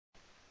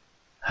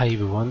Hi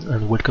everyone,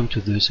 and welcome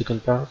to the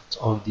second part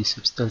of the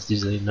Substance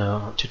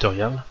Designer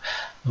tutorial,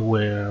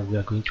 where we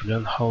are going to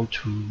learn how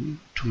to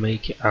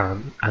make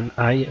an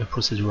eye, a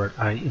procedural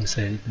eye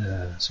inside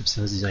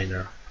Substance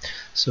Designer.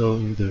 So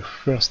in the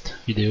first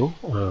video,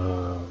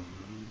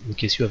 in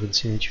case you haven't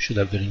seen it, you should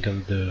have the link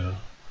on the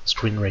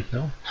screen right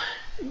now.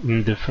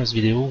 In the first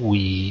video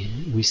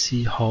we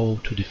see how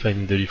to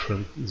define the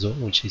different zone,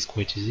 which is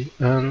quite easy,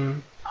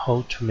 and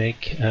how to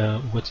make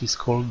what is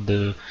called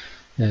the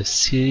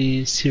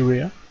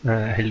Syria.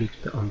 I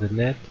looked on the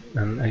net,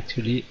 and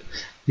actually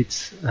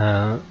it's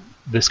the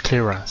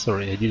sclera.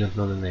 Sorry, I didn't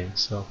know the name.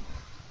 So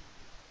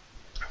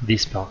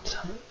this part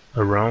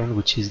around,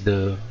 which is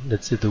the,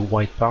 let's say, the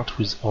white part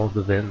with all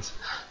the veins.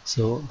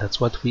 So that's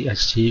what we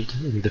achieved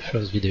in the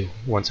first video.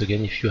 Once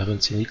again, if you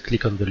haven't seen it,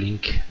 click on the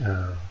link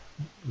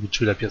which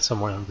should appear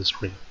somewhere on the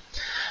screen.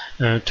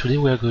 Today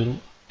we are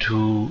going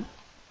to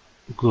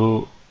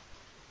go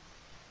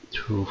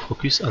to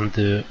focus on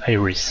the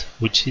iris,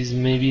 which is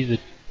maybe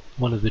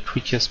one of the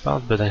trickiest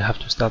parts, but I have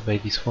to start by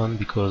this one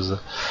because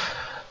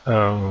we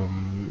are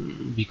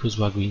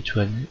going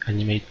to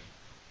animate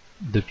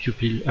the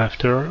pupil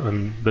after,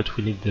 but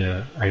we need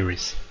the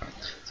iris.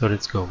 So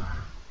let's go.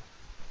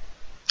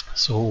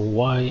 So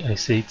why I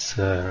say it's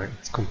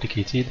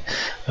complicated?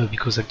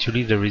 Because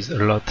actually there is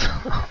a lot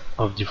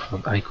of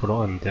different eye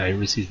color, and the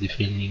iris is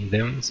defining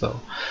them. So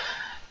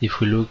if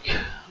we look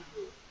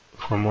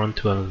from one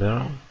to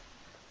another,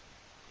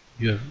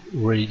 you have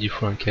really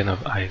different kind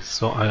of eyes.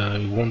 So I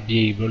won't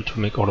be able to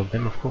make all of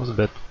them, of course,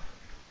 but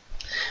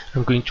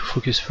I'm going to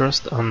focus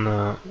first on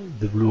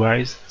the blue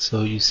eyes.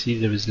 So you see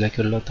there is like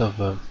a lot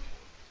of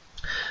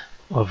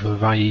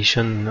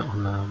variation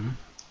on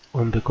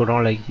the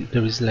color. Like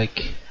there is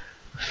like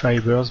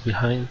fibers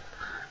behind.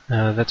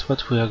 That's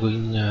what we are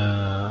going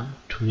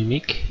to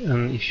mimic.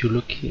 And if you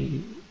look,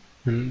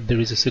 there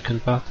is a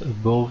second part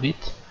above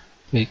it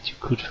that you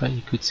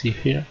could see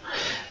here.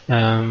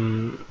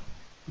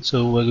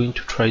 So we're going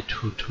to try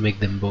to make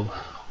them both.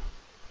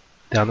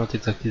 They are not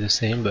exactly the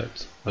same,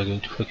 but we're going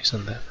to focus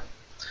on that.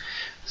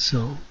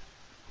 So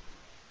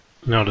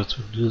in order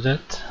to do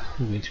that,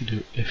 I'm going to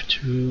do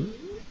F2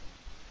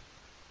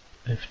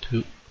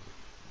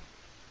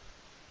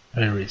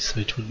 iris. So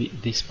it will be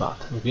this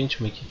part. I'm going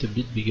to make it a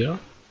bit bigger,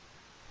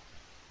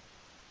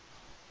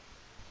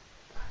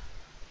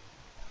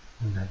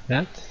 like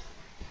that,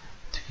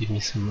 to give me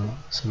some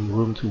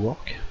room to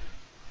work,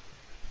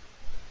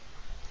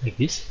 like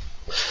this.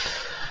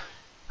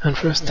 And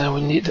first I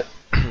will need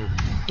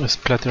a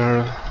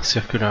Splatter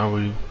Circular.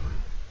 We're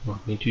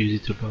going to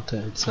use it a lot.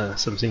 It's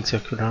something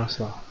circular,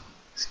 so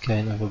it's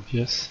kind of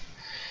obvious.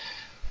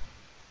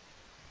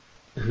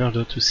 In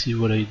order to see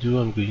what I do,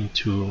 I'm going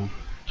to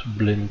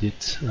blend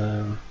it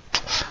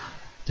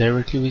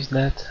directly with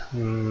that.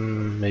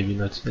 Maybe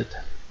not yet.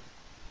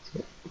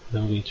 So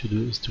what I'm going to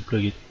do is to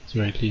plug it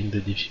directly in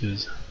the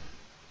diffuse,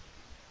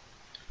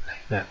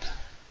 like that.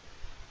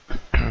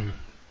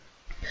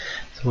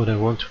 So what I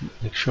want to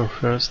make sure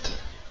first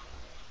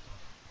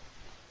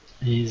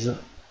is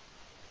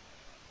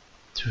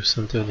to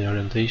center the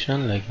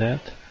orientation, like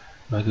that.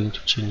 We're going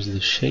to change the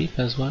shape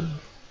as well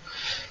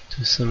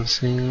to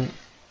something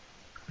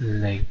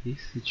like this.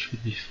 It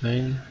should be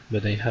fine,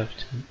 but I have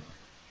to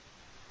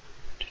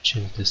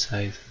change the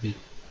size a bit,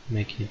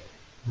 make it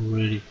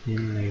really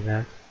thin, like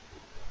that,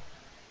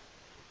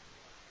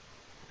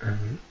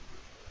 and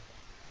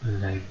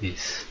like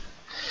this.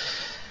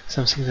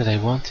 Something that I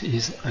want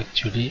is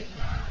actually,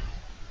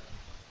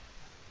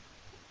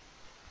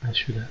 I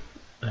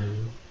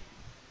will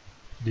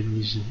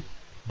diminish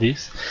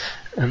this,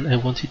 and I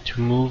want it to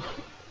move,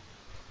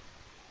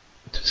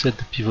 to set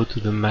the pivot to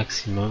the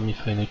maximum,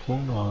 if I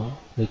recall, or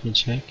let me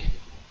check.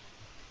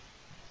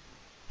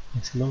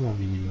 Maximum or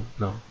minimum?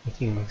 No, I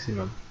think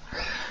maximum.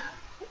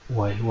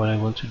 Why? What I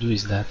want to do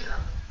is that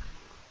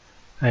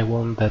I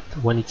want that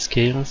when it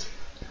scales,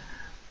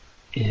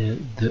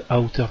 the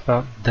outer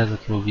part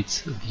doesn't move,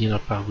 it's the inner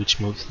part which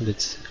moves.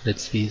 Let's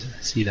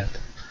see that.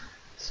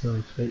 So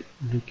if I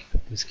look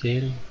at the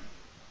scale,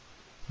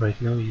 right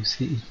now you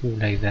see it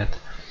moves like that.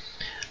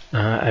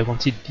 I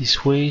want it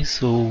this way,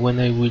 so when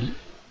I will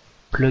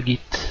plug it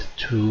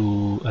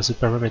as a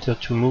parameter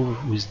to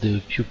move with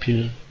the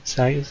pupil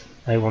size,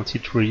 I want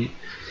it really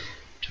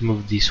to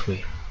move this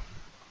way.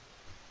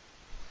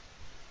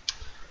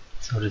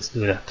 So let's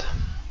do that.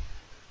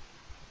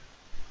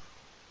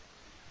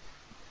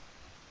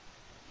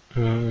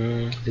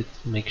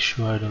 Let's make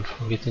sure I don't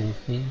forget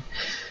anything.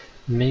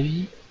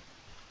 Maybe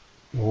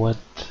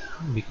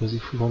because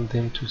if we want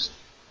them to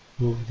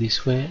move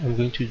this way, I'm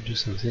going to do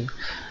something.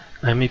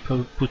 I may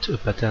put a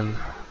pattern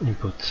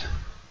input.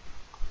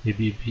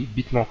 Maybe a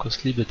bit more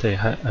costly, but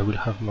I will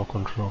have more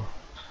control,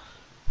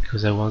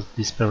 because I want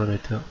this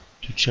parameter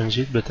to change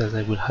it, but as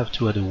I will have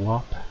to add a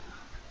warp,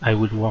 I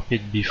will warp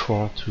it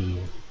before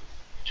to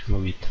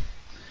move it.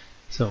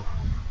 So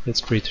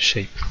let's create a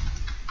shape.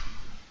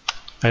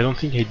 I don't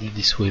think I did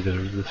this way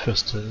the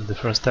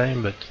first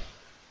time, but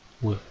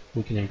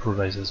we can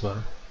improvise as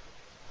well.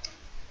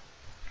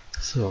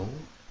 So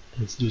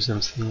let's do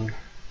something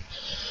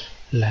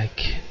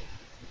like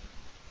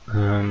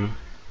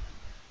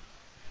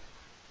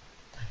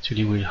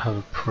actually we'll have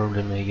a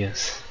problem, I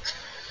guess.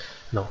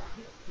 No,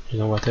 you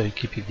know what, I'll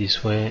keep it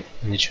this way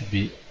and it should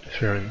be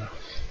fair enough.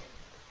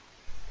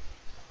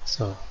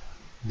 So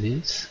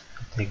this,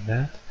 I take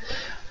that,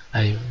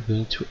 I'm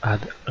going to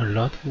add a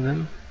lot of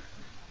them,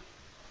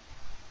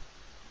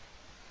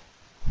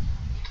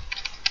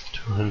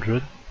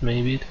 200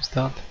 maybe to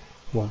start,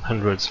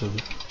 100, so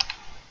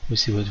we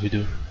see what we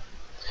do.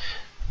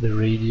 The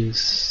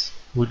radius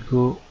would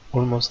go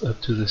almost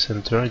up to the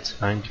center, it's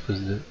fine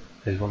because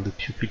I want the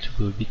pupil to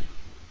go a bit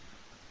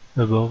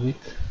above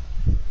it.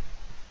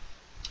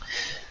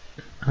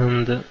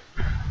 And I'm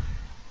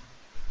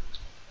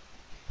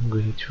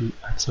going to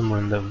add some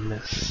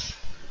randomness.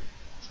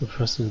 So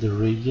first in the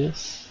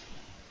radius,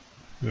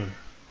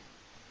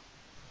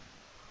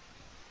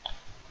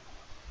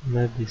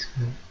 not this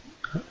one.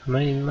 Am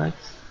I in max?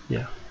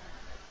 Yeah.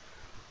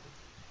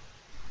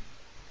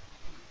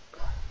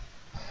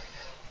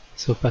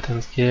 So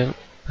pattern scale,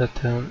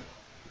 pattern,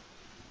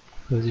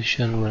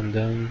 position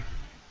random,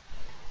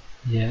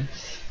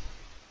 yes.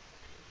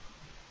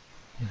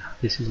 Yeah,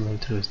 this is more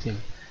interesting.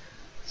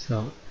 So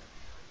I'm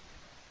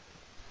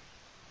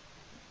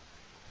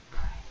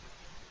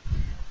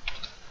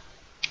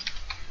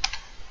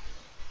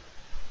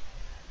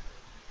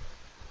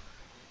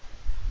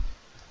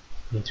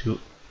going to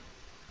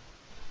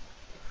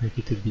make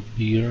it a bit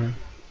bigger.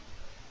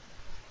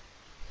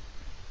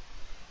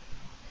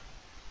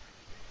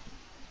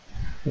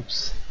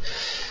 Oops.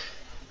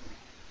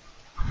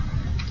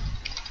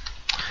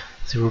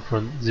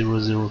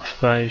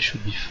 0.005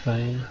 should be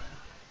fine.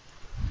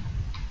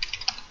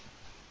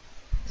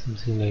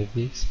 Something like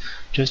this.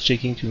 Just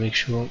checking to make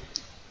sure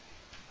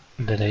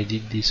that I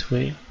did this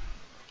way.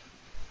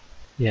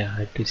 Yeah,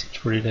 I place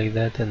it really like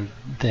that, and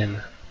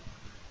then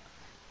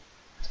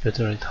it's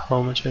better at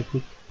how much I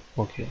put.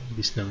 Okay,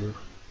 this number.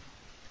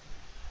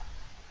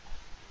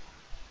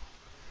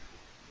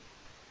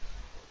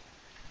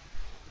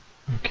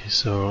 Okay,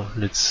 so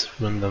let's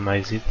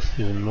randomize it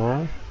even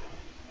more.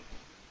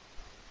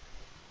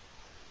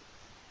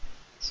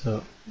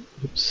 So,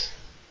 oops.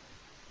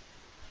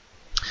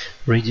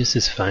 Radius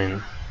is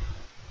fine.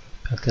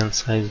 Pattern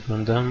size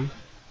random.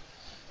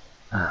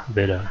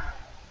 Better.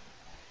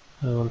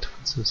 I want to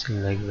put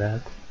something like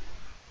that.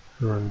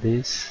 Run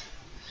this.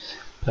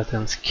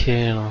 Pattern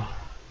scale.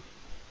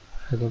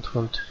 I don't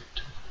want to.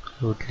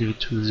 I would leave it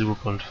to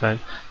 0.5.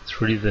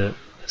 It's really the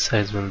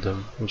size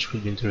random, which will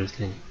be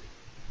interesting.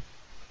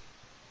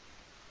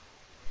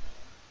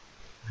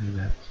 Like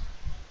that.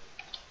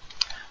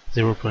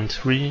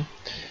 0.3.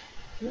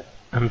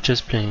 I'm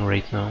just playing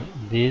right now.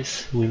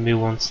 This we may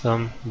want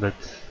some, but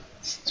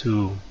it's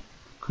too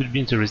could be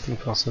interesting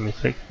for some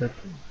effect, but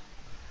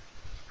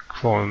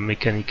for a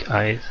mechanic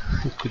eye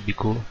it could be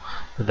cool,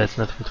 but that's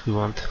not what we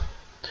want.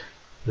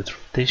 But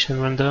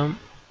rotation random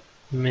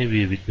may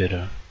be a bit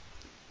better.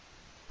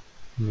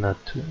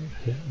 Not too.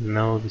 Yeah,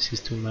 no, this is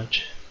too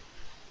much.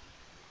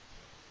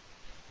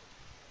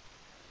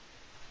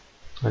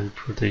 And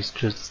it rotates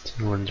just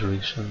in one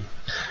direction.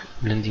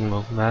 Blending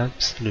mode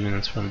maps,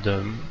 luminance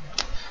random.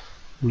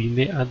 We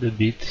may add a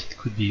bit, it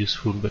could be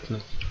useful, but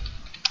not.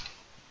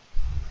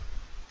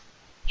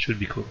 Should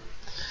be cool.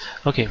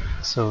 Okay,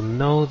 so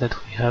now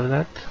that we have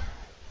that,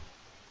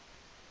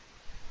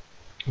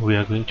 we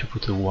are going to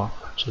put a warp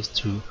just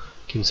to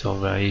give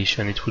some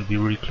variation. It will be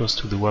really close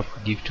to the warp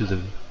we give to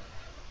the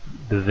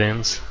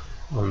vents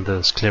on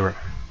the sclera.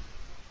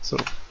 So,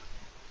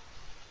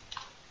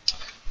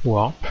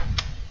 warp.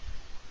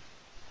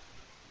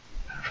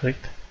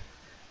 Perfect.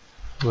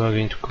 We are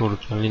going to call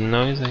it only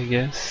noise, I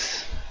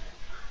guess.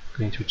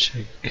 Going to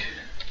check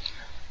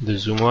the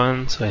zoom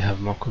one so I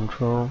have more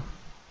control.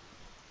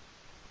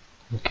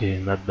 Okay,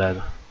 not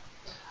bad.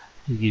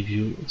 It gives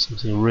you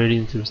something really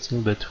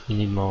interesting, but we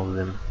need more of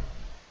them.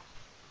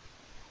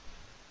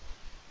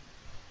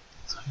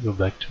 So I go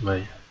back to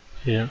my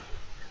here.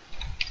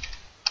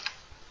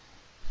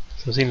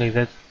 Something like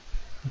that.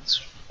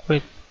 It's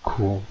quite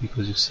cool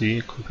because you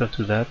see, compared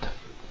to that,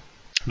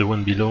 the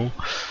one below,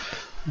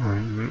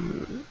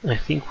 I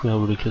think we are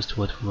really close to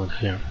what we want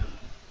here.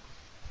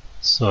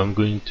 So I'm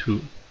going to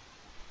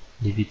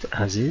leave it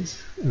as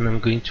is, and I'm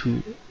going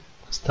to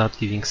start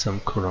giving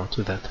some color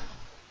to that.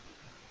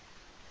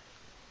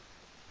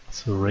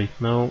 So right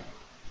now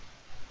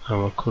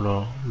our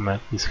color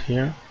map is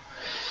here.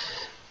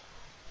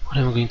 What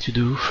I'm going to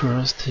do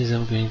first is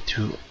I'm going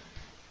to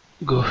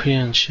go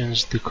here and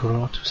change the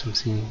color to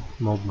something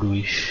more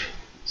bluish.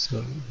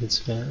 So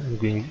that's why I'm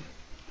going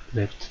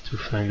left to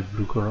find a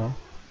blue color.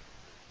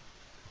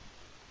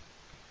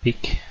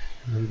 Pick,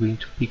 and I'm going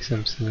to pick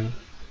something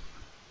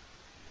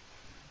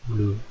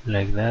blue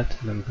like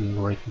that, and I'm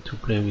going right to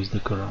play with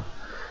the color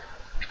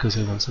because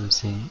I want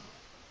something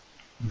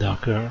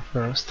darker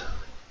first,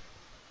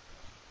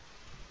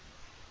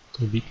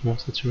 a bit more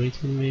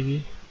saturated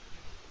maybe.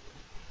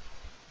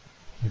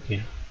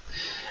 Okay,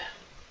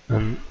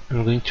 and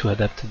I'm going to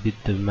adapt a bit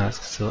the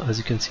mask. So as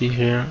you can see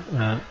here,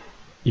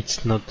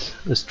 it's not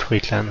a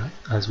straight line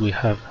as we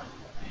have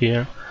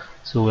here,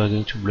 so we are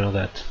going to blur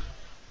that.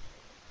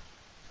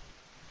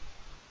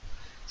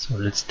 So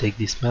let's take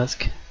this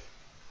mask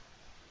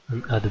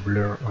and add a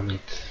blur on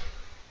it.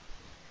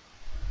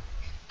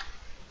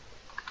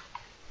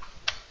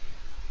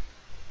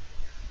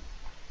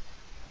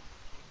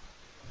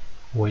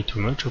 Way too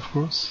much, of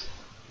course.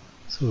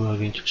 So we are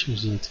going to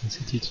change the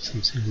intensity to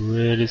something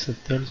really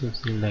subtle,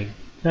 something like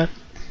that.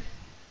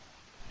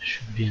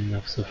 Should be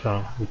enough so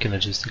far. We can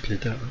adjust it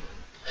later.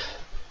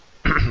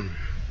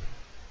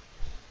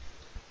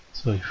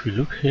 So if we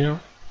look here,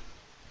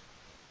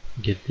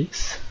 we get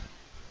this.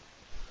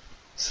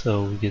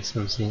 So we get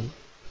something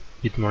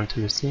a bit more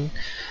interesting.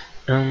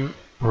 And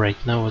right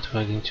now what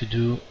we are going to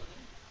do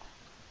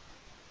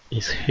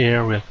is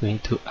here we are going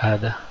to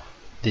add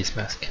this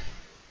mask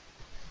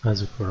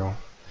as a color.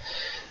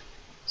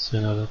 So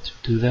in order to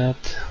do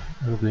that,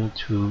 I'm going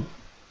to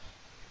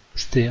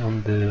stay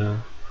on the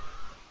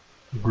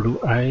blue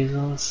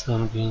eyes. So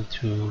I'm going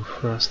to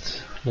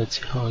first, let's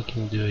see how I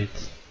can do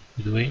it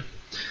a good way.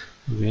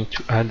 I'm going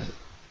to add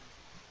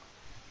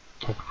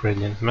a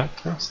gradient map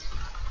first.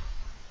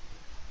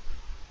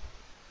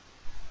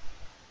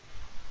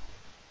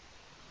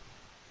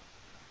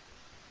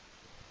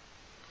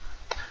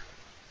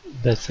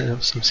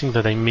 That's something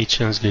that I may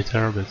change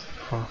later, but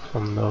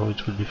for now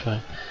it will be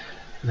fine.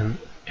 And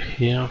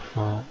here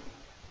for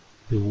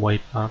the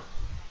white part,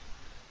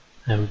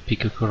 I will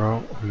pick a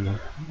color on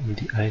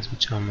the eyes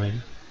which are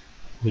mine,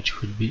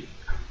 which would be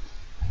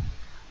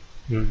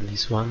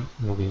this one.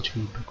 I'm going to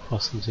look for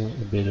something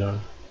a better.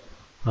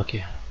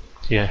 Okay,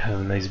 here I have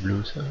a nice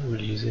blue, so I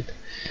will use it.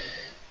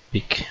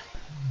 Pick.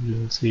 You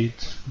don't see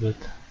it, but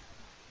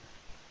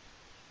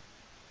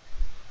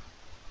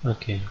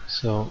okay.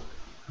 So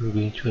I'm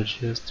going to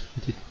adjust to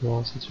put it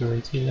more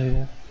saturated like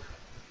that,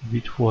 a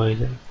bit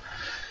wider.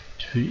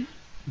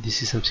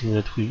 This is something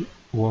that we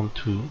want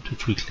to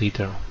tweak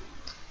later.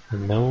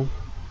 And now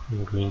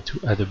I'm going to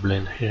add a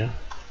blend here.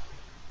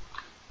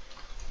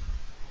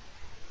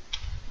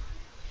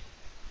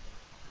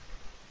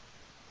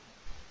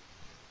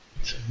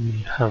 So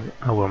we have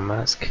our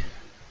mask,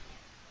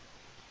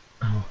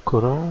 our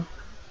color,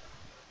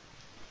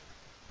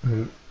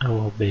 and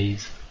our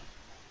base.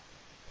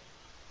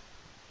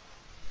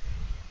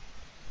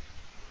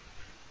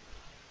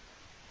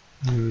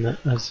 And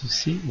as you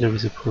see, there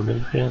is a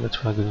problem here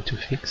that we are going to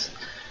fix,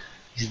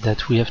 is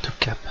that we have to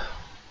cap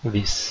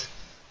this.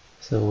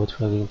 So what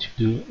we are going to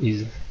do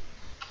is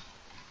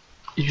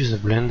use a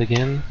blend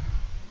again,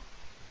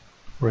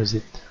 raise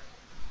it,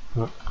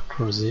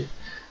 close it.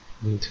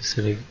 I'm going to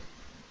select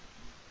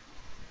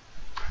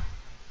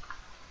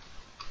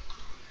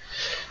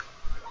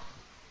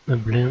a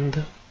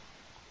blend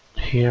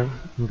here.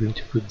 I'm going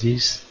to put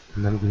this,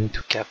 and I'm going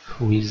to cap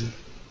with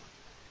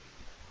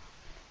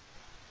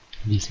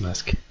this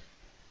mask.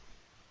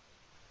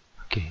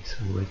 Okay,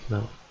 so right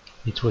now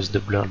it was the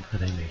blur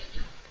that I made,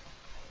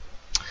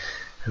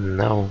 and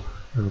now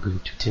I'm going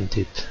to tint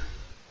it.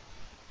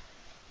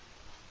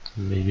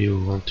 So maybe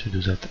we want to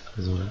do that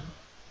as well,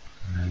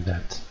 like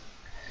that.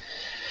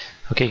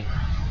 Okay,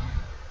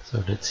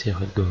 so let's see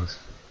how it goes.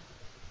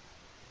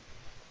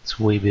 It's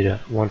way better.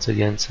 Once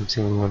again,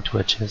 something we want to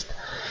adjust.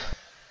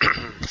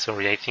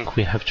 Sorry, I think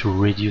we have to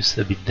reduce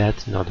a bit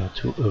that in order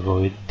to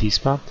avoid this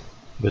part,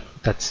 but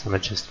that's an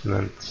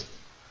adjustment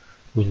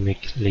we'll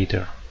make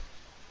later.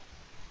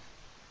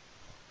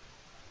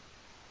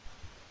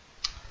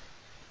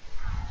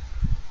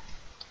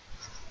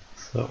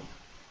 So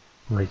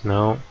right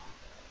now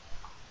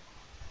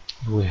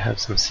we have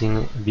something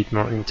a bit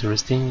more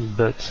interesting,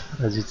 but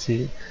as you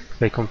see,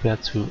 if I compare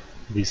to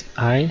this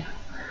eye,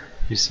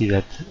 you see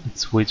that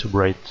it's way too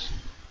bright.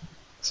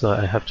 So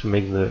I have to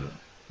make the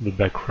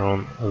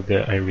background of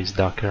the iris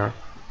darker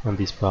on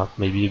this part,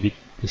 maybe a bit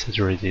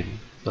desaturated.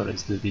 So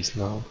let's do this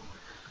now.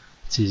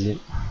 It's easy.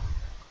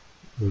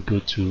 We go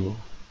to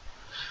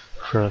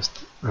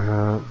first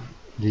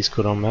this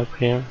color map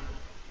here.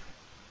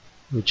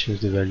 We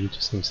change the value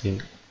to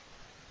something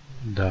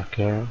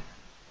darker.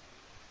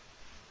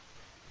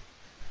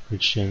 We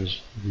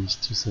change this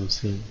to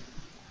something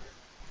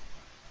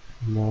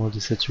more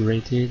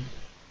desaturated,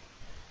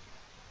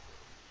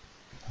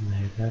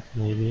 like that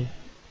maybe,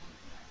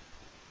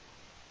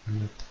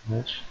 not too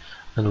much,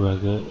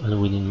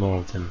 and we need more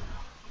of them.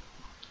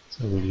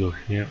 So we'll go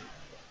here,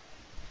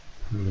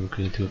 and I'm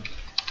going to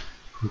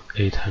put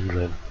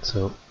 800.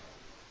 So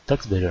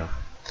that's better.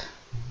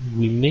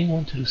 We may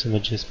want to do some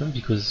adjustment,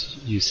 because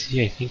you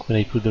see, I think when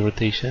I put the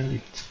rotation,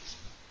 it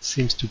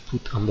seems to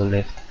put on the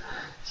left.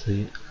 So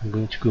I'm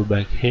going to go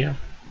back here,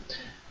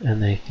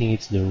 and I think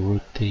it's the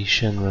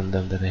rotation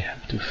random that I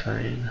have to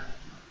find.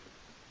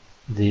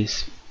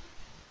 This,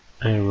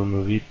 I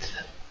remove it,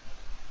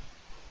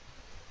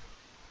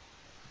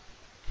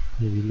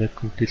 maybe not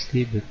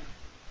completely, but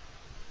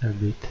a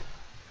bit,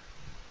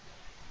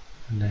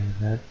 like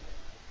that.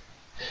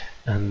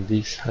 And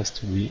this has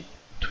to be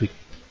tweaked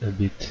a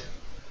bit.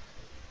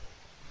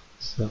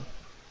 So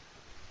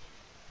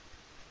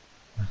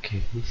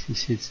okay,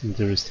 this is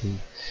interesting.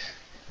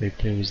 If I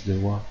play with the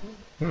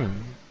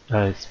one,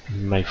 it's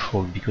been my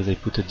fault because I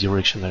put a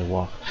directional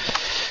warp.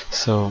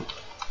 So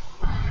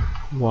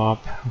warp,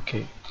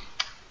 okay,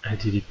 I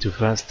did it too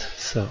fast.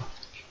 So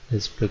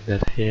let's plug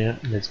that here,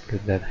 let's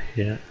plug that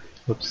here,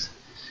 oops,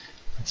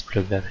 let's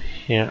plug that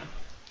here,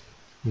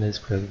 let's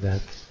plug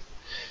that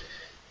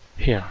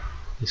here.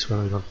 This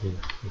one we don't need,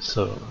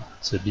 so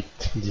it's a bit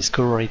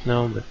disco right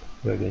now, but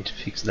we're going to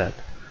fix that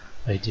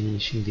by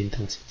diminishing the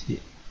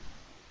intensity.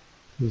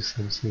 Do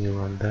something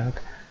around that.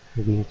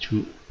 I'm going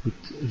to put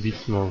a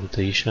bit more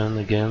rotation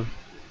again.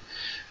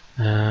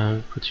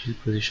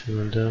 Position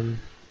random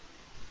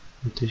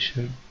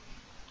rotation.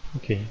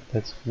 Okay,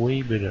 that's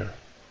way better.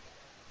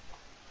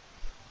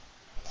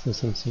 So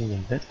something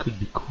like that could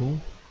be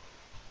cool.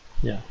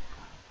 Yeah,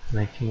 and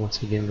I think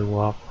once again the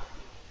warp.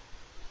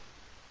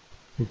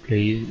 We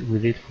play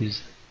with it,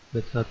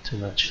 but not too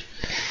much.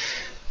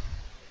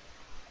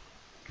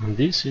 And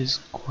this is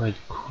quite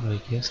cool, I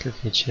guess.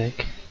 Let me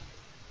check.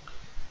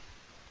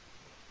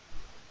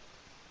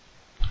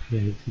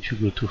 Okay, if you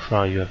go too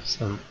far, you have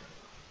some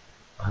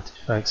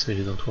artifacts, so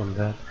you don't want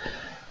that.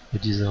 The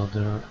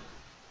disorder,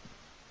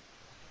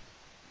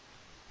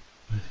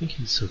 I think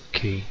it's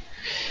okay.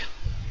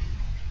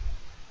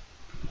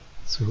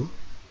 So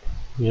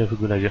we have a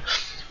good idea.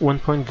 One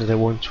point that I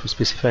want to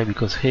specify,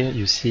 because here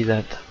you see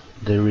that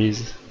there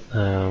is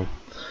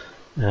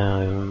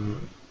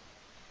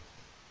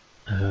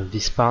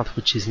this part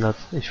which is not,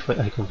 if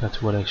I compare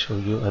to what I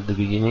showed you at the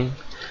beginning,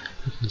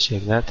 let me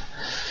check that,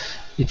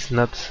 it's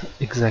not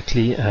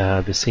exactly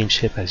the same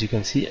shape. As you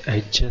can see, I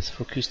just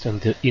focused on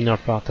the inner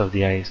part of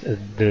the eyes.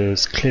 The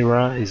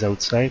sclera is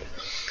outside,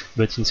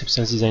 but in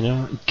Substance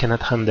Designer it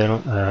cannot handle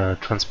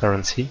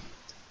transparency.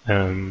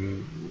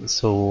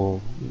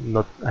 So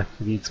not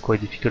actually, it's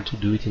quite difficult to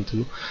do it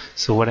into.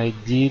 So what I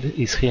did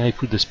is here I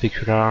put the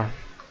specular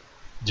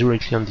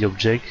directly on the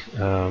object.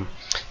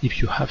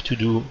 If you have to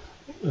do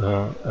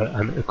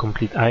a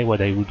complete eye,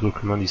 what I would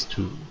recommend is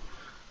to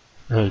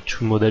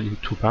model in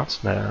two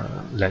parts,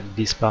 like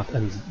this part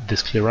and the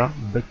sclera,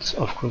 but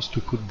of course to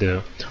put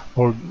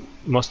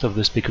most of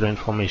the specular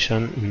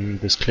information in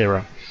the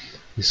sclera.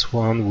 This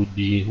one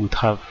would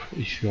have,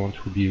 if you want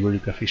to be really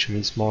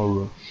perfectionist,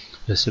 more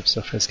a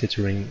subsurface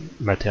scattering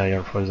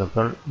material, for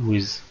example,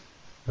 with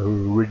a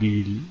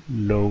really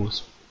low,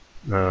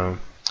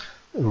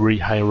 really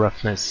high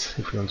roughness.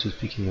 If we want to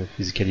speak in a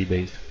physically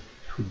based,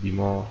 it would be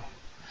more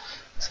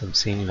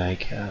something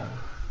like I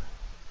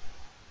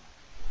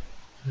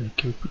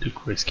can put a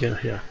grayscale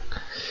here,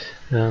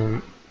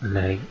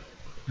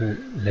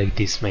 like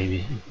this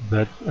maybe,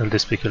 but and the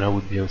specular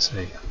would be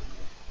outside.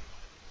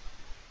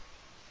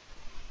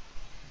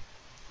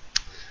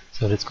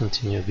 So let's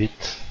continue a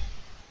bit.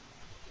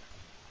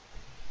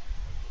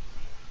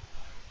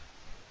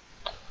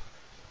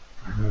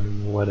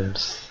 What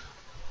else?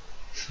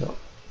 So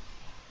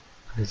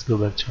let's go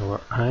back to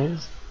our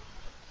eyes.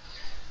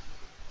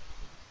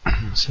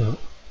 So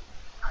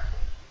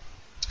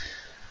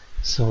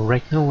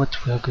right now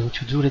what we are going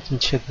to do, let me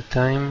check the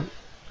time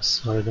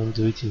so I don't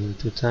do it in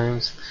 2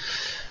 times.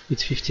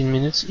 It's 15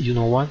 minutes. You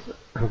know what?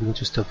 I'm going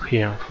to stop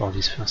here for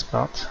this first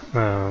part.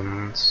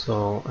 And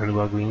we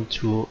are going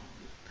to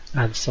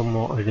add some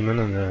more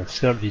elements on the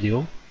third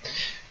video,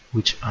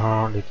 which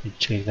are, let me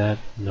check that,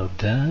 not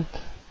that.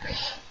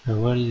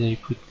 Where did I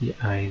put the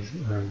eyes?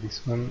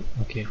 This one,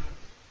 okay,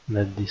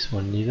 not this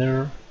one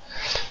either.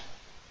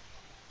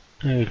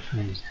 I will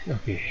find it,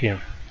 okay, here.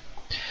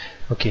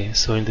 Okay,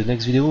 so in the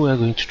next video we are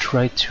going to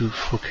try to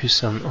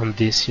focus on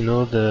this, you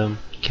know, the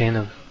kind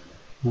of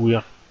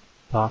weird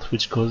part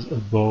which goes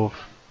above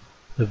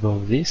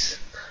this,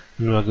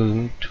 and we are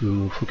going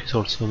to focus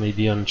also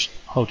maybe on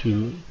how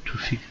to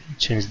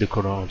change the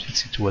color and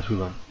fix it to what we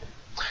want.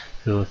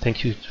 So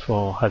thank you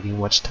for having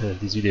watched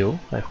this video.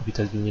 I hope it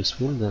has been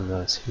useful,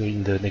 and see you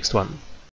in the next one.